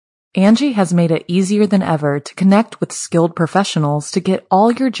Angie has made it easier than ever to connect with skilled professionals to get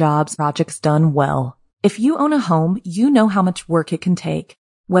all your jobs projects done well. If you own a home, you know how much work it can take,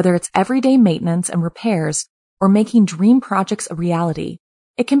 whether it's everyday maintenance and repairs or making dream projects a reality.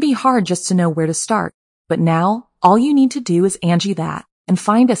 It can be hard just to know where to start, but now all you need to do is Angie that and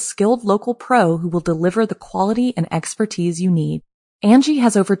find a skilled local pro who will deliver the quality and expertise you need. Angie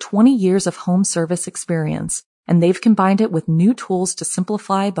has over 20 years of home service experience, and they've combined it with new tools to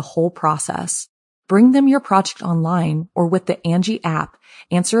simplify the whole process. Bring them your project online or with the Angie app,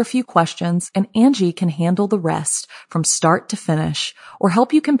 answer a few questions, and Angie can handle the rest from start to finish, or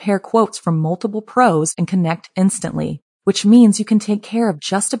help you compare quotes from multiple pros and connect instantly, which means you can take care of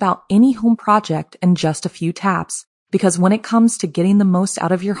just about any home project in just a few taps. Because when it comes to getting the most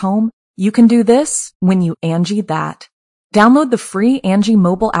out of your home, you can do this when you Angie that. Download the free Angie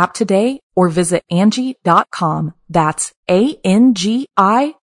mobile app today or visit Angie.com. That's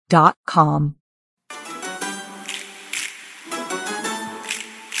ANGI.com.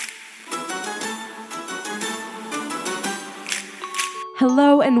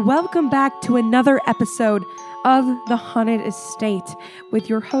 Hello and welcome back to another episode of The Haunted Estate with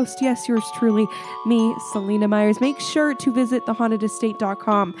your host, yes, yours truly, me, Selena Myers. Make sure to visit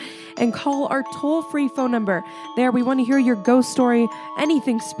thehauntedestate.com and call our toll-free phone number. There, we want to hear your ghost story,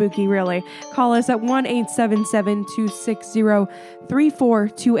 anything spooky, really. Call us at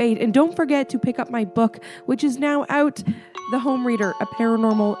 1-877-260-3428. And don't forget to pick up my book, which is now out, The Home Reader, A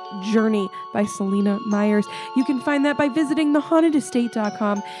Paranormal Journey by Selena Myers. You can find that by visiting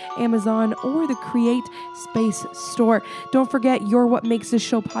thehauntedestate.com, Amazon, or the Create Space store. Don't forget, you're what makes this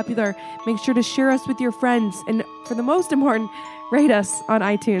show popular. Make sure to share us with your friends, and for the most important, rate us on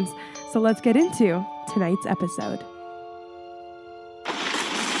iTunes. So let's get into tonight's episode.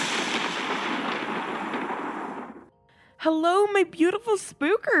 Hello, my beautiful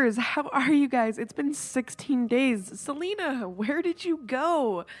spookers. How are you guys? It's been 16 days. Selena, where did you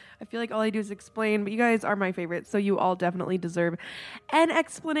go? I feel like all I do is explain, but you guys are my favorite, so you all definitely deserve an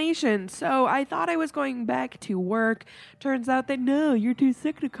explanation. So I thought I was going back to work. Turns out that no, you're too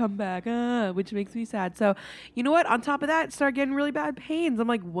sick to come back, which makes me sad. So you know what? On top of that, start getting really bad pains. I'm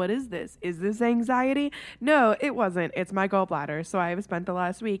like, what is this? Is this anxiety? No, it wasn't. It's my gallbladder. So I have spent the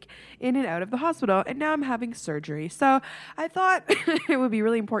last week in and out of the hospital, and now I'm having surgery. So I thought it would be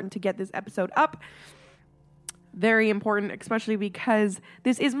really important to get this episode up. Very important, especially because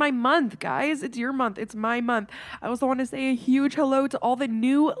this is my month, guys. It's your month. It's my month. I also want to say a huge hello to all the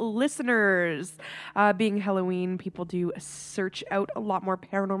new listeners. Being Halloween, people do search out a lot more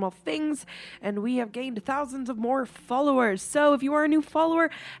paranormal things, and we have gained thousands of more followers. So if you are a new follower,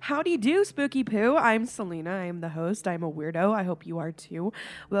 how do you do, Spooky Poo? I'm Selena. I am the host. I'm a weirdo. I hope you are too.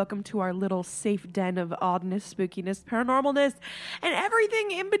 Welcome to our little safe den of oddness, spookiness, paranormalness, and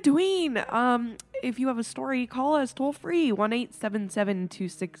everything in between. If you have a story, call us toll free,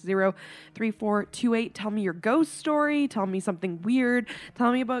 1-877-260-3428. Tell me your ghost story. Tell me something weird.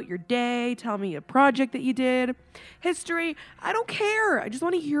 Tell me about your day. Tell me a project that you did. History. I don't care. I just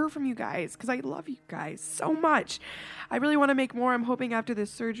want to hear from you guys because I love you guys so much. I really want to make more. I'm hoping after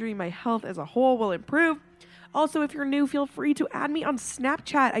this surgery, my health as a whole will improve. Also, if you're new, feel free to add me on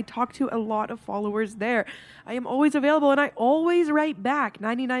Snapchat. I talk to a lot of followers there. I am always available, and I always write back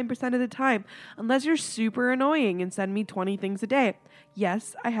 99% of the time, unless you're super annoying and send me 20 things a day.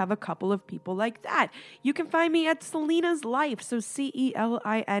 Yes, I have a couple of people like that. You can find me at Selena's Life, so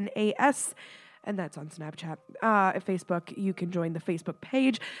CELINAS. And that's on Snapchat. Facebook, you can join the Facebook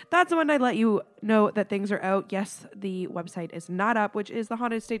page. That's the one I let you know that things are out. Yes, the website is not up, which is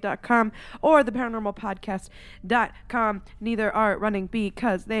thehauntedestate.com or theparanormalpodcast.com. Neither are running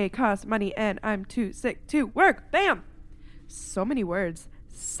because they cost money and I'm too sick to work. Bam! So many words.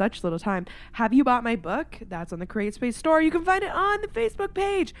 Such little time. Have you bought my book? That's on the Create Space store. You can find it on the Facebook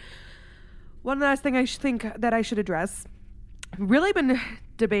page. One last thing I think that I should address. Really been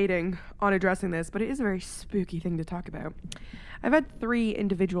debating on addressing this, but it is a very spooky thing to talk about. I've had 3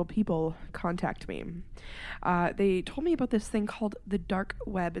 individual people contact me. They told me about this thing called the dark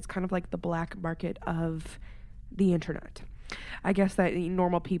web. It's kind of like the black market of the internet. I guess that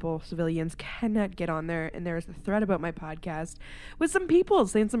normal people, civilians, cannot get on there, and there's a thread about my podcast with some people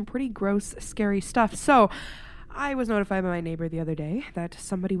saying some pretty gross, scary stuff. So I was notified by my neighbor the other day that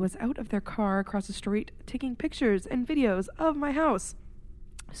somebody was out of their car across the street taking pictures and videos of my house.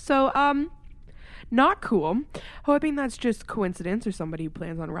 So, not cool. Hoping that's just coincidence or somebody who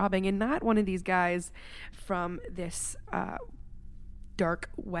plans on robbing and not one of these guys from this dark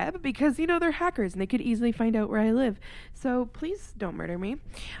web because, they're hackers and they could easily find out where I live. So please don't murder me.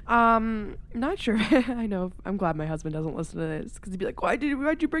 Not sure. I know. I'm glad my husband doesn't listen to this because he'd be like, why'd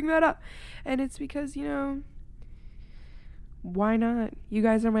you bring that up? And it's because, why not? You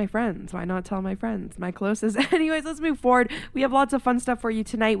guys are my friends. Why not tell my friends, my closest? Anyways, let's move forward. We have lots of fun stuff for you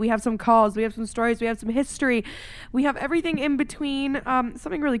tonight. We have some calls. We have some stories. We have some history. We have everything in between.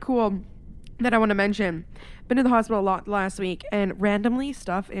 Something really cool that I want to mention. Been to the hospital a lot last week, and randomly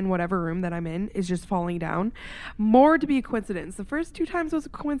stuff in whatever room that I'm in is just falling down. More to be a coincidence. The first 2 times was a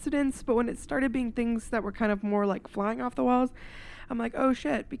coincidence, but when it started being things that were kind of more like flying off the walls, I'm like, oh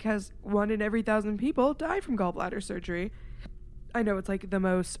shit, because 1 in every 1,000 people die from gallbladder surgery. I know it's like the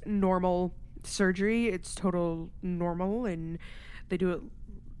most normal surgery. It's total normal, and they do it.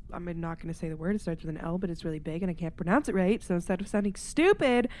 I'm not going to say the word. It starts with an L, but it's really big, and I can't pronounce it right. So instead of sounding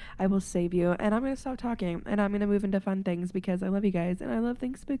stupid, I will save you, and I'm going to stop talking, and I'm going to move into fun things because I love you guys, and I love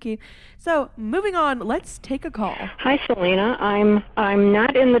things spooky. So moving on, let's take a call. Hi, Selena. I'm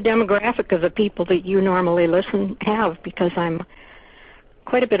not in the demographic of the people that you normally have because I'm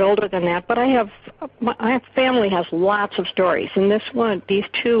quite a bit older than that, but my family has lots of stories, and these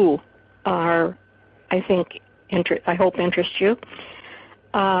 2 are, I think, I hope interest you.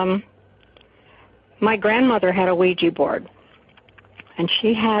 My grandmother had a Ouija board, and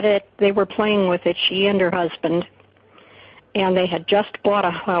she had it. They were playing with it, she and her husband, and they had just bought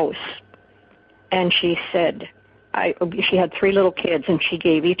a house. And she said, she had 3 little kids, and she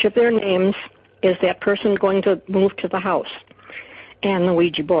gave each of their names. Is that person going to move to the house? And the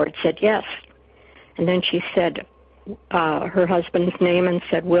Ouija board said yes. And then she said her husband's name and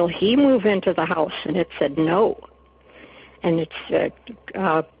said, will he move into the house? And it said no. And it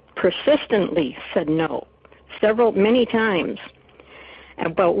persistently said no, many times.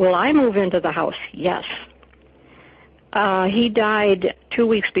 But will I move into the house? Yes. He died 2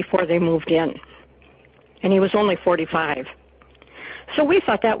 weeks before they moved in, and he was only 45. So we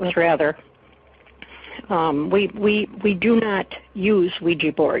thought that was rather. We do not use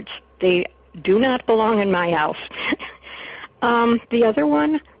Ouija boards. They do not belong in my house. The other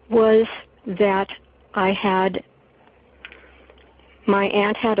one was that my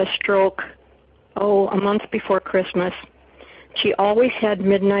aunt had a stroke, a month before Christmas. She always had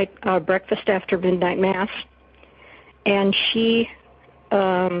breakfast after midnight mass, and she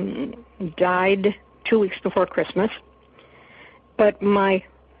died 2 weeks before Christmas. But my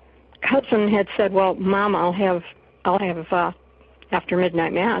cousin had said, well, Mom, I'll have after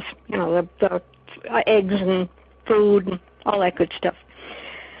midnight mass, the eggs and food and all that good stuff.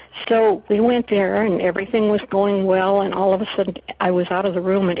 So we went there, and everything was going well, and all of a sudden I was out of the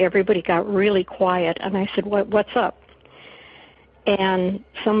room, and everybody got really quiet, and I said, what's up? And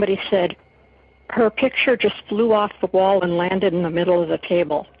somebody said, her picture just flew off the wall and landed in the middle of the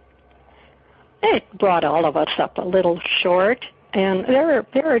table. It brought all of us up a little short, and there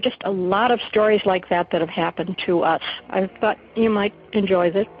are just a lot of stories like that have happened to us. I thought you might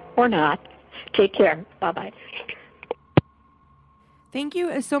enjoy this or not. Take care. Bye-bye. Thank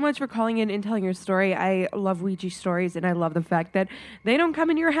you so much for calling in and telling your story. I love Ouija stories, and I love the fact that they don't come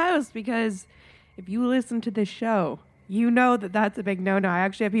in your house, because if you listen to this show, you know that that's a big no-no. I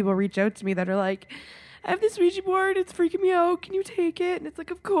actually have people reach out to me that are like, I have this Ouija board. It's freaking me out. Can you take it? And it's like,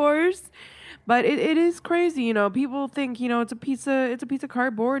 of course. But it is crazy. People think, it's a piece of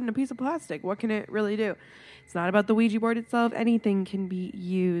cardboard and a piece of plastic. What can it really do? It's not about the Ouija board itself. Anything can be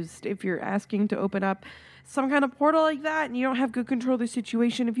used. If you're asking to open up some kind of portal like that and you don't have good control of the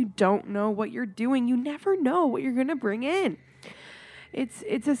situation, if you don't know what you're doing, you never know what you're going to bring in.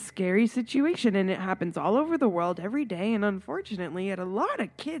 It's a scary situation, and it happens all over the world every day, and unfortunately at a lot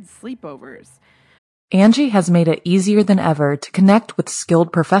of kids' sleepovers. Angie has made it easier than ever to connect with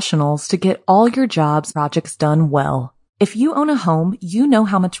skilled professionals to get all your jobs projects done well. If you own a home, you know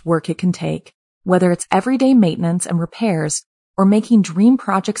how much work it can take, whether it's everyday maintenance and repairs or making dream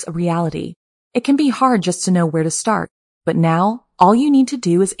projects a reality. It can be hard just to know where to start, but now all you need to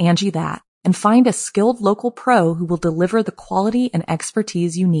do is Angie that and find a skilled local pro who will deliver the quality and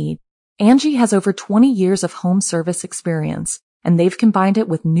expertise you need. Angie has over 20 years of home service experience, and they've combined it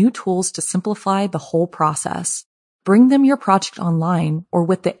with new tools to simplify the whole process. Bring them your project online or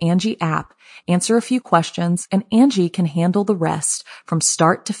with the Angie app, answer a few questions, and Angie can handle the rest from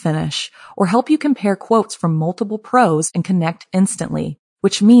start to finish, or help you compare quotes from multiple pros and connect instantly,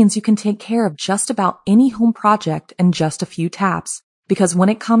 which means you can take care of just about any home project in just a few taps. Because when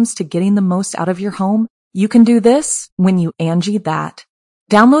it comes to getting the most out of your home, you can do this when you Angie that.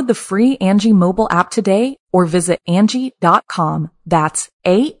 Download the free Angie mobile app today or visit Angie.com. That's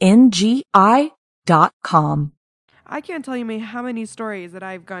ANGI.com. I can't tell you how many stories that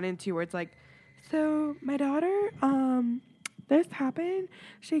I've gone into where it's like, so my daughter, this happened.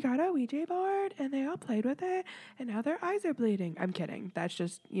 She got a Ouija board and they all played with it and now their eyes are bleeding. I'm kidding. That's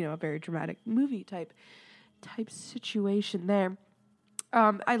just, a very dramatic movie type situation there.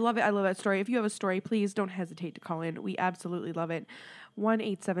 I love it. I love that story. If you have a story, please don't hesitate to call in. We absolutely love it.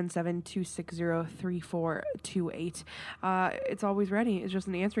 1-877-260-3428. It's always ready. It's just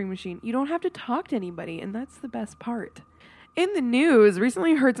an answering machine. You don't have to talk to anybody, and that's the best part. In the news,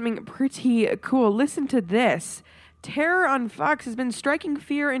 recently heard something pretty cool. Listen to this. Terror on Fox has been striking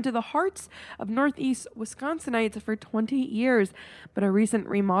fear into the hearts of Northeast Wisconsinites for 20 years, but a recent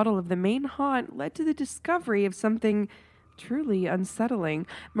remodel of the main haunt led to the discovery of something truly unsettling.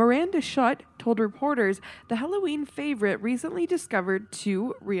 Miranda Schutt told reporters the Halloween favorite recently discovered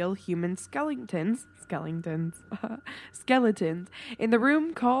 2 real human skeletons in the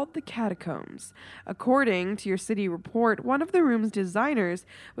room called the Catacombs. According to your city report, one of the room's designers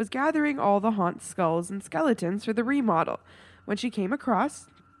was gathering all the haunt skulls and skeletons for the remodel when she came across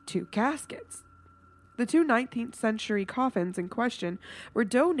 2 caskets. The 2 19th century coffins in question were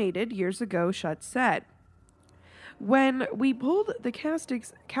donated years ago, Schutt said. When we pulled the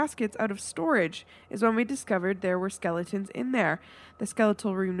caskets out of storage is when we discovered there were skeletons in there. The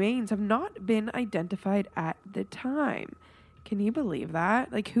skeletal remains have not been identified at the time. Can you believe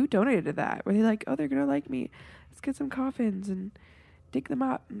that? Like, who donated that? Were they like, oh, they're going to like me. Let's get some coffins and dig them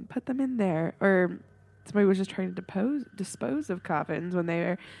up and put them in there. Or somebody was just trying to dispose of coffins when they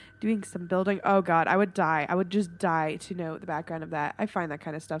were doing some building. Oh, God, I would die. I would just die to know the background of that. I find that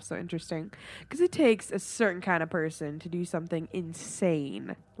kind of stuff so interesting because it takes a certain kind of person to do something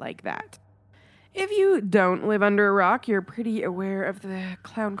insane like that. If you don't live under a rock, you're pretty aware of the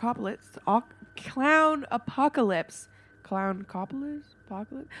clown apocalypse.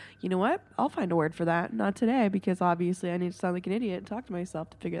 You know what? I'll find a word for that. Not today, because obviously I need to sound like an idiot and talk to myself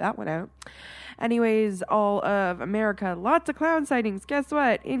to figure that one out. Anyways, all of America, lots of clown sightings. Guess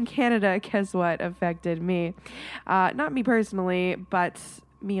what? In Canada, guess what affected me? Not me personally, but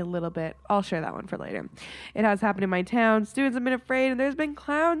me a little bit. I'll share that one for later. It has happened in my town. Students have been afraid, and there's been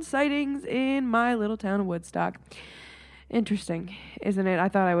clown sightings in my little town of Woodstock. Interesting, isn't it? I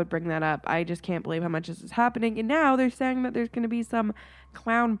thought I would bring that up. I just can't believe how much this is happening. And now they're saying that there's going to be some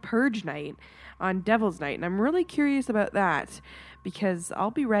clown purge night on Devil's Night. And I'm really curious about that because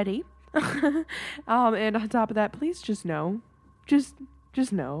I'll be ready. And on top of that, please just know. Just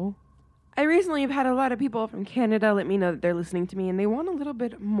know. I recently have had a lot of people from Canada let me know that they're listening to me and they want a little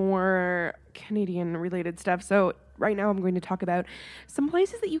bit more Canadian related stuff. So right now I'm going to talk about some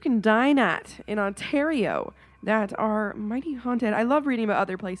places that you can dine at in Ontario that are mighty haunted. I love reading about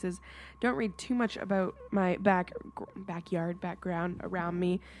other places. Don't read too much about my background around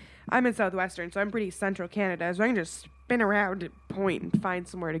me. I'm in Southwestern, so I'm pretty central Canada, so I can just spin around at point and find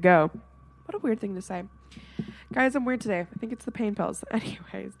somewhere to go. What a weird thing to say. Guys, I'm weird today. I think it's the pain pills.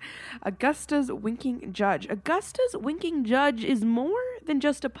 Anyways, Augusta's Winking Judge. Augusta's Winking Judge is more than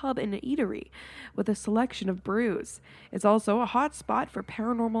just a pub and an eatery with a selection of brews. It's also a hot spot for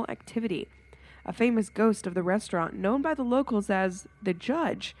paranormal activity. A famous ghost of the restaurant, known by the locals as the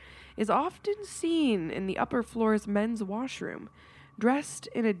Judge, is often seen in the upper floor's men's washroom, dressed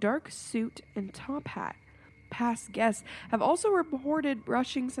in a dark suit and top hat. Past guests have also reported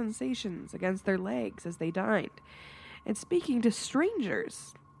brushing sensations against their legs as they dined, and speaking to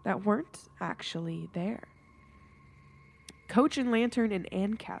strangers that weren't actually there. Coach and Lantern in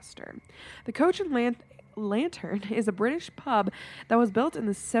Ancaster. The Coach and Lantern is a British pub that was built in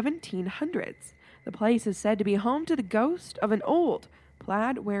the 1700s. The place is said to be home to the ghost of an old,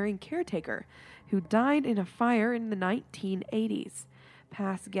 plaid-wearing caretaker who died in a fire in the 1980s.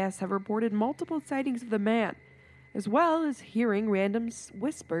 Past guests have reported multiple sightings of the man, as well as hearing random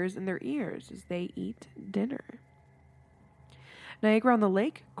whispers in their ears as they eat dinner.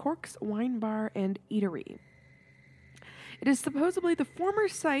 Niagara-on-the-Lake, Cork's Wine Bar and Eatery. It is supposedly the former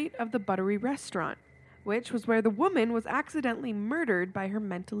site of the Buttery Restaurant, which was where the woman was accidentally murdered by her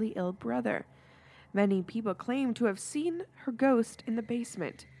mentally ill brother. Many people claim to have seen her ghost in the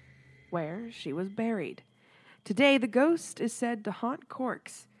basement, where she was buried. Today, the ghost is said to haunt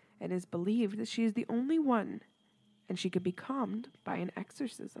Corks, and is believed that she is the only one, and she could be calmed by an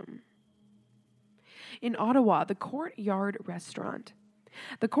exorcism. In Ottawa, the Courtyard Restaurant.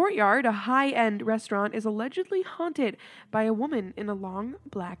 The Courtyard, a high-end restaurant, is allegedly haunted by a woman in a long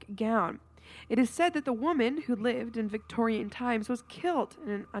black gown. It is said that the woman, who lived in Victorian times, was killed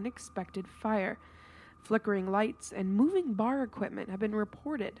in an unexpected fire. Flickering lights and moving bar equipment have been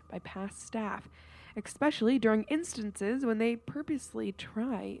reported by past staff, especially during instances when they purposely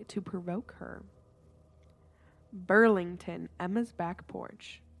try to provoke her. Burlington, Emma's Back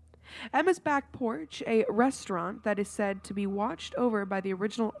Porch. Emma's Back Porch, a restaurant that is said to be watched over by the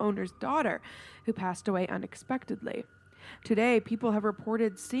original owner's daughter, who passed away unexpectedly. Today, people have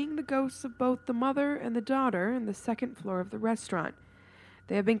reported seeing the ghosts of both the mother and the daughter on the second floor of the restaurant.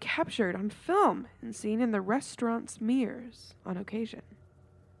 They have been captured on film and seen in the restaurant's mirrors on occasion.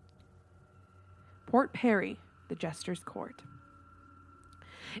 Port Perry, the Jester's Court.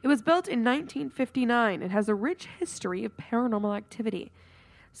 It was built in 1959 and has a rich history of paranormal activity.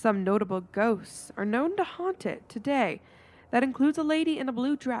 Some notable ghosts are known to haunt it today. That includes a lady in a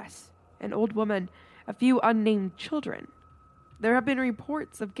blue dress, an old woman, a few unnamed children. There have been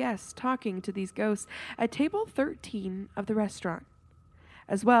reports of guests talking to these ghosts at table 13 of the restaurant,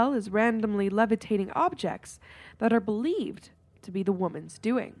 as well as randomly levitating objects that are believed to be the woman's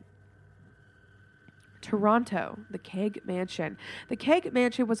doing. Toronto, the Keg Mansion. The Keg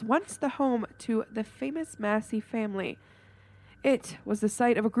Mansion was once the home to the famous Massey family. It was the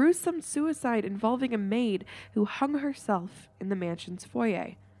site of a gruesome suicide involving a maid who hung herself in the mansion's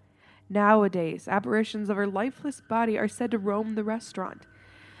foyer. Nowadays, apparitions of her lifeless body are said to roam the restaurant,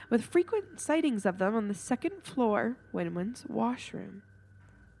 with frequent sightings of them on the second floor women's washroom.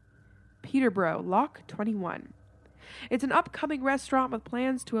 Peterborough, Lock 21. It's an upcoming restaurant with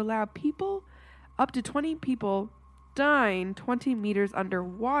plans to allow up to 20 people dine 20 meters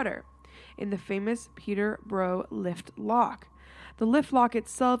underwater in the famous Peterborough lift lock. The lift lock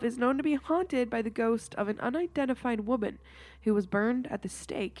itself is known to be haunted by the ghost of an unidentified woman who was burned at the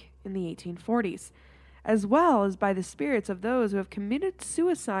stake in the 1840s, as well as by the spirits of those who have committed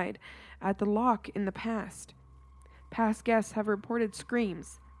suicide at the lock in the past. Past guests have reported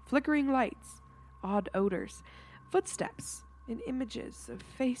screams, flickering lights, odd odors, footsteps, and images of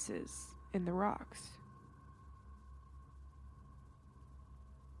faces in the rocks.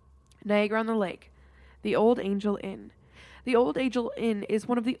 Niagara-on-the-Lake, the Old Angel Inn. The Old Angel Inn is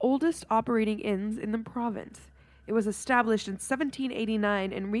one of the oldest operating inns in the province. It was established in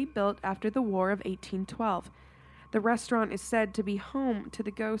 1789 and rebuilt after the War of 1812. The restaurant is said to be home to the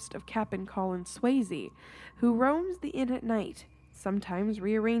ghost of Captain Colin Swayze, who roams the inn at night, sometimes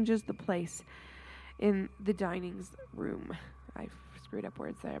rearranges the place in the dining room. I screwed up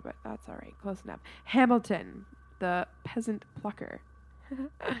words there, but that's all right. Close enough. Hamilton, the peasant plucker.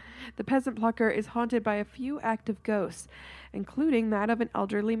 The peasant plucker is haunted by a few active ghosts, including that of an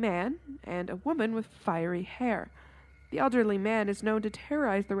elderly man and a woman with fiery hair. The elderly man is known to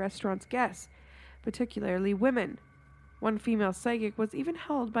terrorize the restaurant's guests, particularly women. One female psychic was even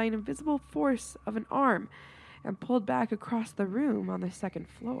held by an invisible force of an arm and pulled back across the room on the second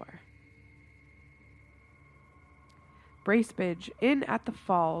floor. Bracebridge, Inn at the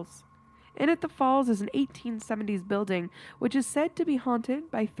Falls. Inn at the Falls is an 1870s building which is said to be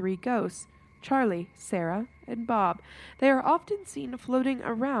haunted by 3 ghosts, Charlie, Sarah, and Bob. They are often seen floating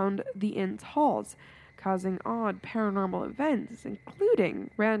around the inn's halls, causing odd paranormal events,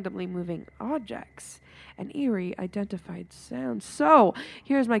 including randomly moving objects and eerie identified sounds. So,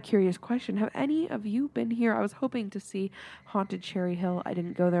 here's my curious question. Have any of you been here? I was hoping to see Haunted Cherry Hill. I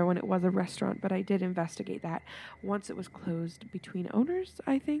didn't go there when it was a restaurant, but I did investigate that once it was closed between owners,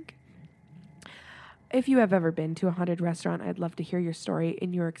 I think. If you have ever been to a haunted restaurant, I'd love to hear your story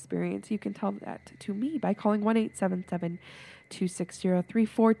and your experience. You can tell that to me by calling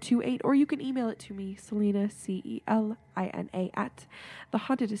 1-877-260-3428, or you can email it to me, Selina, Celina, at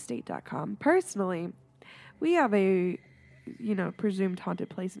thehauntedestate.com. Personally, we have a, presumed haunted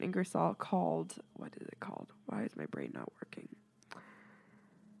place in Ingersoll called, what is it called? Why is my brain not working?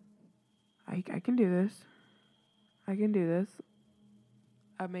 I can do this.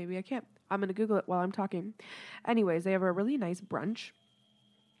 Maybe I can't. I'm going to Google it while I'm talking. Anyways, they have a really nice brunch.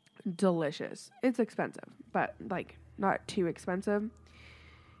 Delicious. It's expensive, but, not too expensive.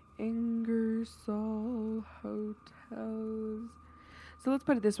 Ingersoll Hotels. So let's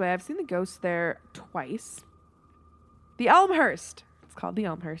put it this way. I've seen the ghosts there twice. The Elmhurst. It's called the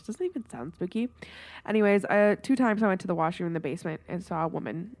Elmhurst. Doesn't even sound spooky. Anyways, 2 times I went to the washroom in the basement and saw a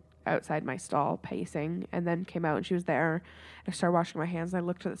woman outside my stall pacing, and then came out and she was there. I started washing my hands and I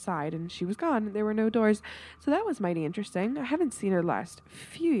looked to the side and she was gone. There were no doors. So that was mighty interesting. I haven't seen her the last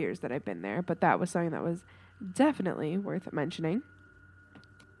few years that I've been there, but that was something that was definitely worth mentioning.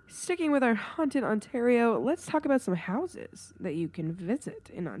 Sticking with our haunted Ontario, let's talk about some houses that you can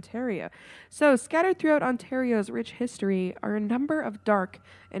visit in Ontario. So, scattered throughout Ontario's rich history are a number of dark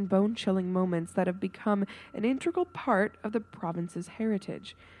and bone-chilling moments that have become an integral part of the province's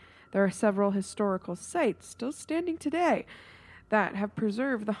heritage. There are several historical sites still standing today that have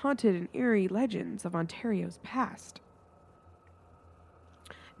preserved the haunted and eerie legends of Ontario's past.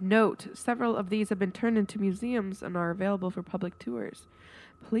 Note, several of these have been turned into museums and are available for public tours.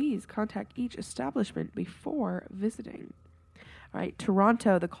 Please contact each establishment before visiting. All right,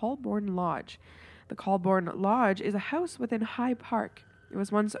 Toronto, the Colborne Lodge. The Colborne Lodge is a house within High Park. It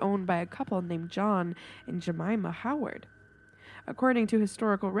was once owned by a couple named John and Jemima Howard. According to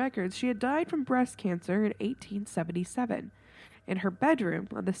historical records, she had died from breast cancer in 1877 in her bedroom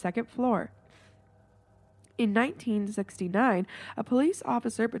on the second floor. In 1969, a police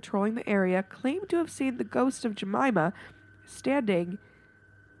officer patrolling the area claimed to have seen the ghost of Jemima standing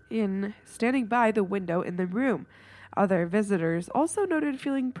by the window in the room. Other visitors also noted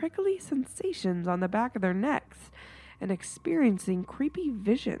feeling prickly sensations on the back of their necks and experiencing creepy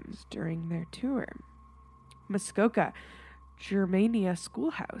visions during their tour. Muskoka, Germania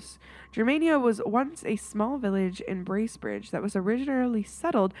Schoolhouse. Germania was once a small village in Bracebridge that was originally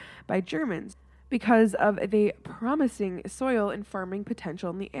settled by Germans because of the promising soil and farming potential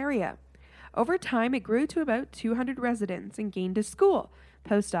in the area. Over time, it grew to about 200 residents and gained a school,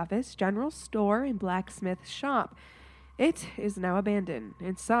 post office, general store, and blacksmith shop. It is now abandoned,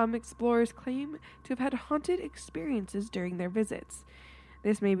 and some explorers claim to have had haunted experiences during their visits.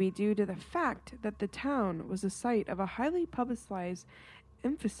 This may be due to the fact that the town was the site of a highly publicized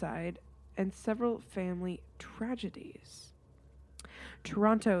infanticide and several family tragedies.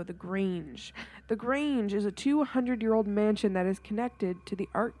 Toronto, the Grange. The Grange is a 200-year-old mansion that is connected to the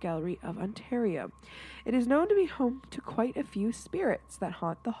Art Gallery of Ontario. It is known to be home to quite a few spirits that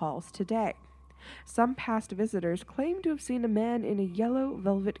haunt the halls today. Some past visitors claim to have seen a man in a yellow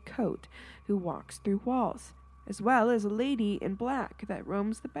velvet coat who walks through walls, as well as a lady in black that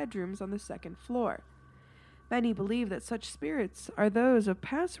roams the bedrooms on the second floor. Many believe that such spirits are those of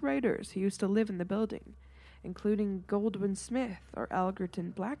past writers who used to live in the building, including Goldwyn Smith or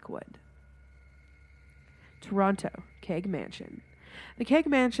Algerton Blackwood. Toronto, Keg Mansion. The Keg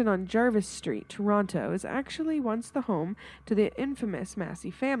Mansion on Jarvis Street, Toronto, is actually once the home to the infamous Massey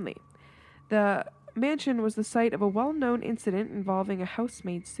family. The mansion was the site of a well-known incident involving a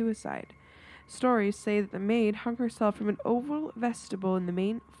housemaid's suicide. Stories say that the maid hung herself from an oval vestibule in the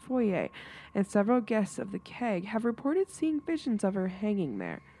main foyer, and several guests of the Keg have reported seeing visions of her hanging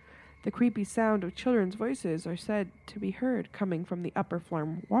there. The creepy sound of children's voices are said to be heard coming from the upper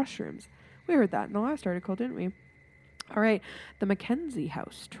floor washrooms. We heard that in the last article, didn't we? All right, the Mackenzie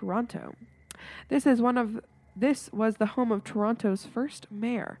House, Toronto. This was the home of Toronto's first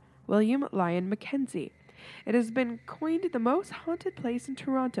mayor, William Lyon Mackenzie. It has been coined the most haunted place in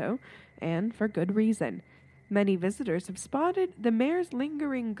Toronto, and for good reason. Many visitors have spotted the mayor's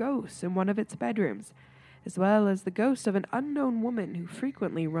lingering ghost in one of its bedrooms, as well as the ghost of an unknown woman who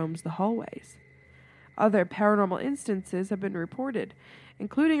frequently roams the hallways. Other paranormal instances have been reported,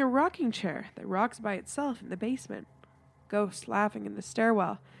 including a rocking chair that rocks by itself in the basement, ghosts laughing in the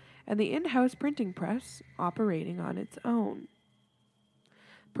stairwell, and the in-house printing press operating on its own.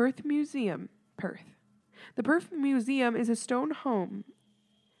 Perth Museum, Perth. The Perth Museum is a stone home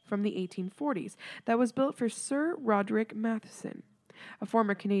from the 1840s that was built for Sir Roderick Matheson, a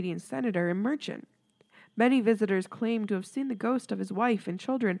former Canadian senator and merchant. Many visitors claim to have seen the ghost of his wife and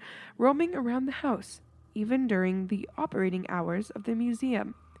children roaming around the house, even during the operating hours of the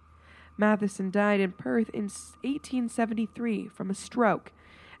museum. Matheson died in Perth in 1873 from a stroke,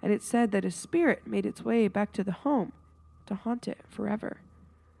 and it's said that his spirit made its way back to the home to haunt it forever.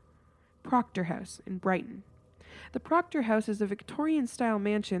 Proctor House in Brighton. The Proctor House is a Victorian-style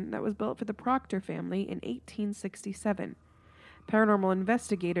mansion that was built for the Proctor family in 1867. Paranormal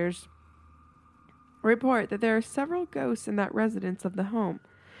investigators report that there are several ghosts in that residence of the home,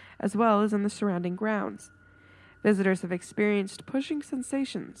 as well as in the surrounding grounds. Visitors have experienced pushing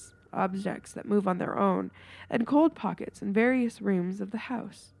sensations, objects that move on their own, and cold pockets in various rooms of the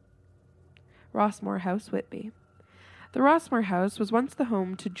house. Rossmore House, Whitby. The Rossmore House was once the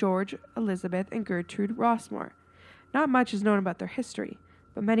home to George, Elizabeth, and Gertrude Rossmore. Not much is known about their history,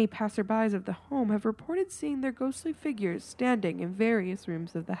 but many passerbys of the home have reported seeing their ghostly figures standing in various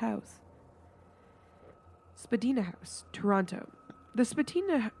rooms of the house. Spadina House, Toronto. The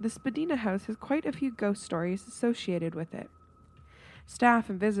Spadina House has quite a few ghost stories associated with it. Staff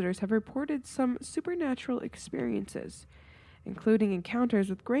and visitors have reported some supernatural experiences, including encounters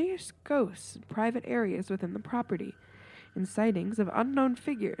with grayish ghosts in private areas within the property, and sightings of unknown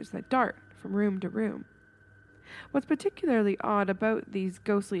figures that dart from room to room. What's particularly odd about these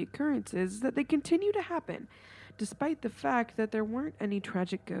ghostly occurrences is that they continue to happen, despite the fact that there weren't any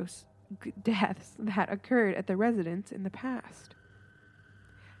tragic deaths that occurred at the residence in the past.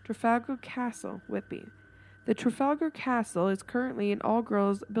 Trafalgar Castle, Whitby. The Trafalgar Castle is currently an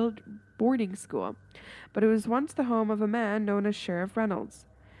all-girls boarding school, but it was once the home of a man known as Sheriff Reynolds.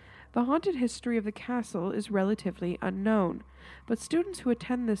 The haunted history of the castle is relatively unknown, but students who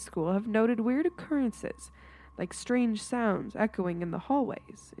attend this school have noted weird occurrences, like strange sounds echoing in the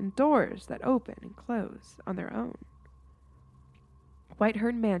hallways and doors that open and close on their own.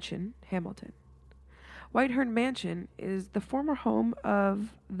 Whitehurn Mansion, Hamilton. Whitehurn Mansion is the former home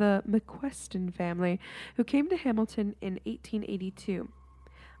of the McQuestion family, who came to Hamilton in 1882.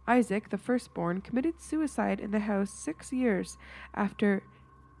 Isaac, the firstborn, committed suicide in the house 6 years after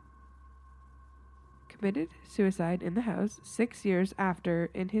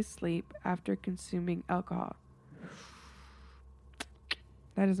in his sleep after consuming alcohol.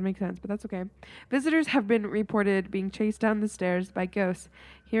 That doesn't make sense, but that's okay. Visitors have been reported being chased down the stairs by ghosts,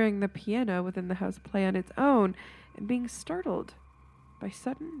 hearing the piano within the house play on its own, and being startled by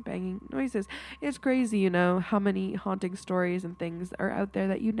sudden banging noises. It's crazy, how many haunting stories and things are out there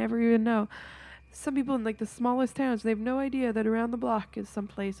that you never even know. Some people in the smallest towns, they have no idea that around the block is some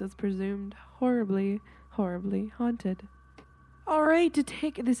place that's presumed horribly, horribly haunted. Alright, to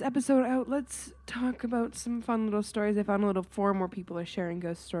take this episode out, let's talk about some fun little stories. I found 4 more people are sharing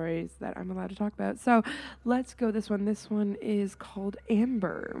ghost stories that I'm allowed to talk about. So let's go this one. This one is called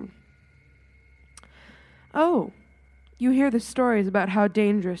Amber. Oh, you hear the stories about how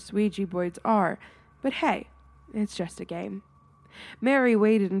dangerous Ouija boards are, but hey, it's just a game. Mary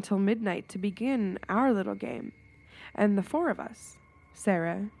waited until midnight to begin our little game, and the 4 of us,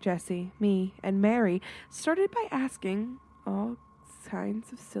 Sarah, Jessie, me, and Mary, started by asking all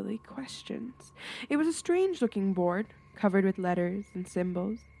kinds of silly questions. It was a strange-looking board, covered with letters and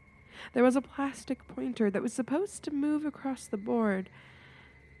symbols. There was a plastic pointer that was supposed to move across the board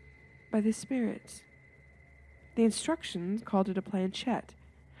by the spirits. The instructions called it a planchette.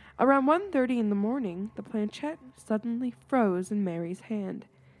 Around 1:30 in the morning, the planchette suddenly froze in Mary's hand.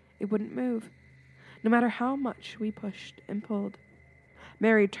 It wouldn't move, no matter how much we pushed and pulled.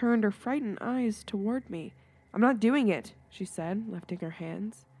 Mary turned her frightened eyes toward me. "I'm not doing it," she said, lifting her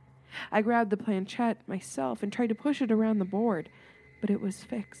hands. I grabbed the planchette myself and tried to push it around the board, but it was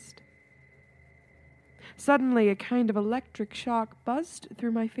fixed. Suddenly, a kind of electric shock buzzed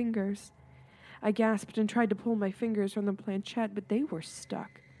through my fingers. I gasped and tried to pull my fingers from the planchette, but they were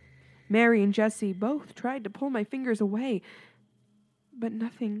stuck. Mary and Jessie both tried to pull my fingers away, but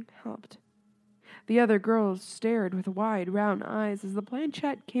nothing helped. The other girls stared with wide, round eyes as the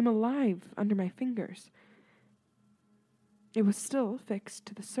planchette came alive under my fingers. It was still fixed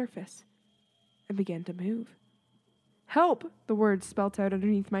to the surface and began to move. "Help!" the words spelt out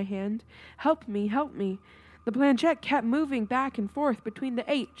underneath my hand. "Help me, help me." The planchette kept moving back and forth between the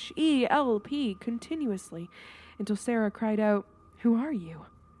H, E, L, P continuously until Sarah cried out, "Who are you?"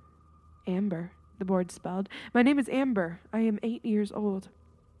 "Amber," the board spelled. "My name is Amber. I am 8 years old."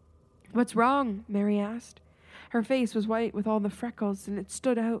 "What's wrong?" Mary asked. Her face was white with all the freckles, and it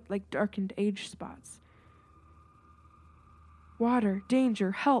stood out like darkened age spots. "Water,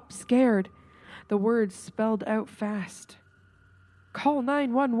 danger, help, scared." The words spelled out fast. "Call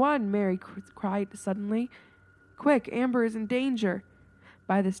 911, Mary cried suddenly. "Quick, Amber is in danger."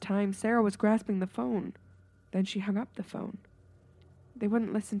 By this time, Sarah was grasping the phone. Then she hung up the phone. "They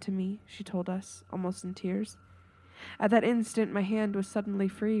wouldn't listen to me," she told us, almost in tears. At that instant, my hand was suddenly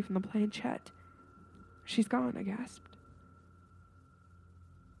free from the planchette. "She's gone," I gasped.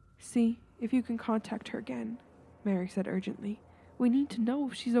 "See if you can contact her again," Mary said urgently. "We need to know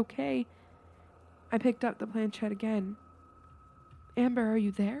if she's okay." I picked up the planchette again. "Amber, are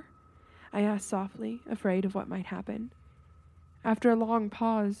you there?" I asked softly, afraid of what might happen. After a long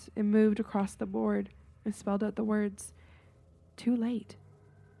pause, it moved across the board and spelled out the words, "Too late."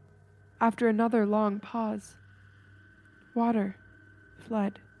 After another long pause, "Water,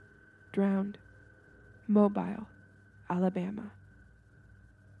 flood, drowned, Mobile, Alabama."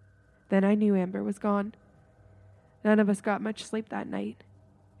 Then I knew Amber was gone. None of us got much sleep that night.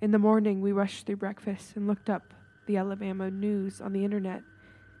 In the morning, we rushed through breakfast and looked up the Alabama news on the internet.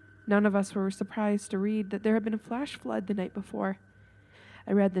 None of us were surprised to read that there had been a flash flood the night before.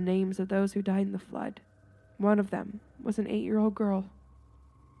 I read the names of those who died in the flood. One of them was an 8-year-old girl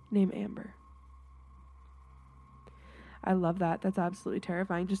named Amber. I love that. That's absolutely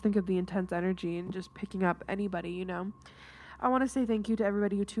terrifying. Just think of the intense energy and just picking up anybody. I want to say thank you to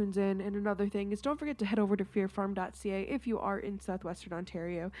everybody who tunes in. And another thing is, don't forget to head over to fearfarm.ca if you are in southwestern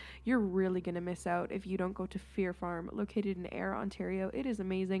Ontario. You're really going to miss out if you don't go to Fear Farm, located in Ayr, Ontario. It is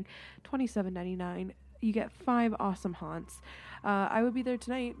amazing. $27.99. You get 5 awesome haunts. I would be there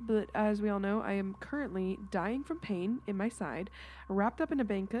tonight, but as we all know, I am currently dying from pain in my side, wrapped up in a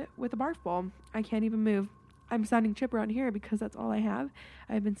blanket with a barf ball. I can't even move. I'm sounding chipper on here because that's all I have.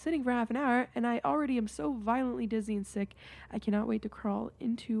 I've been sitting for half an hour and I already am so violently dizzy and sick. I cannot wait to crawl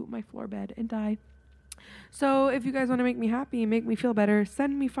into my floor bed and die. So if you guys want to make me happy and make me feel better,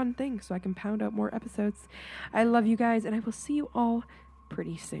 send me fun things so I can pound out more episodes. I love you guys, and I will see you all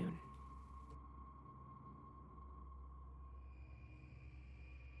pretty soon.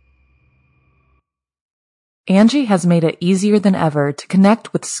 Angie has made it easier than ever to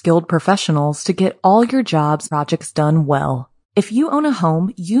connect with skilled professionals to get all your jobs projects done well. If you own a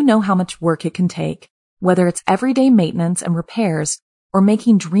home, you know how much work it can take, whether it's everyday maintenance and repairs or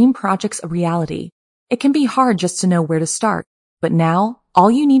making dream projects a reality. It can be hard just to know where to start, but now all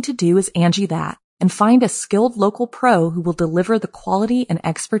you need to do is Angie that and find a skilled local pro who will deliver the quality and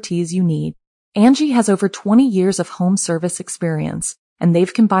expertise you need. Angie has over 20 years of home service experience, and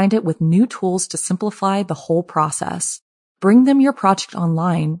they've combined it with new tools to simplify the whole process. Bring them your project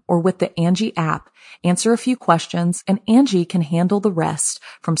online or with the Angie app, answer a few questions, and Angie can handle the rest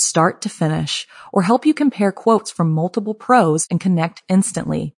from start to finish, or help you compare quotes from multiple pros and connect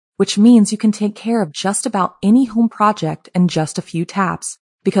instantly, which means you can take care of just about any home project in just a few taps.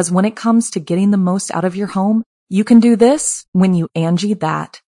 Because when it comes to getting the most out of your home, you can do this when you Angie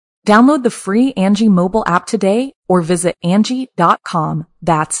that. Download the free Angie mobile app today or visit Angie.com.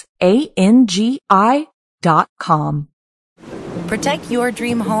 That's ANGI.com. Protect your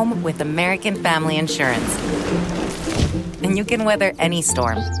dream home with American Family Insurance. And you can weather any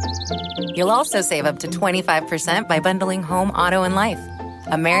storm. You'll also save up to 25% by bundling home, auto, and life.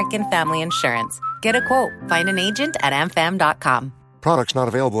 American Family Insurance. Get a quote. Find an agent at amfam.com. Products not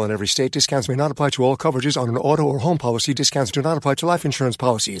available in every state. Discounts may not apply to all coverages on an auto or home policy. Discounts do not apply to life insurance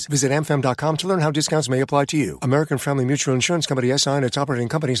policies. Visit amfam.com to learn how discounts may apply to you. American Family Mutual Insurance Company, SI, and its operating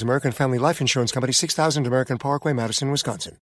companies, American Family Life Insurance Company, 6000 American Parkway, Madison, Wisconsin.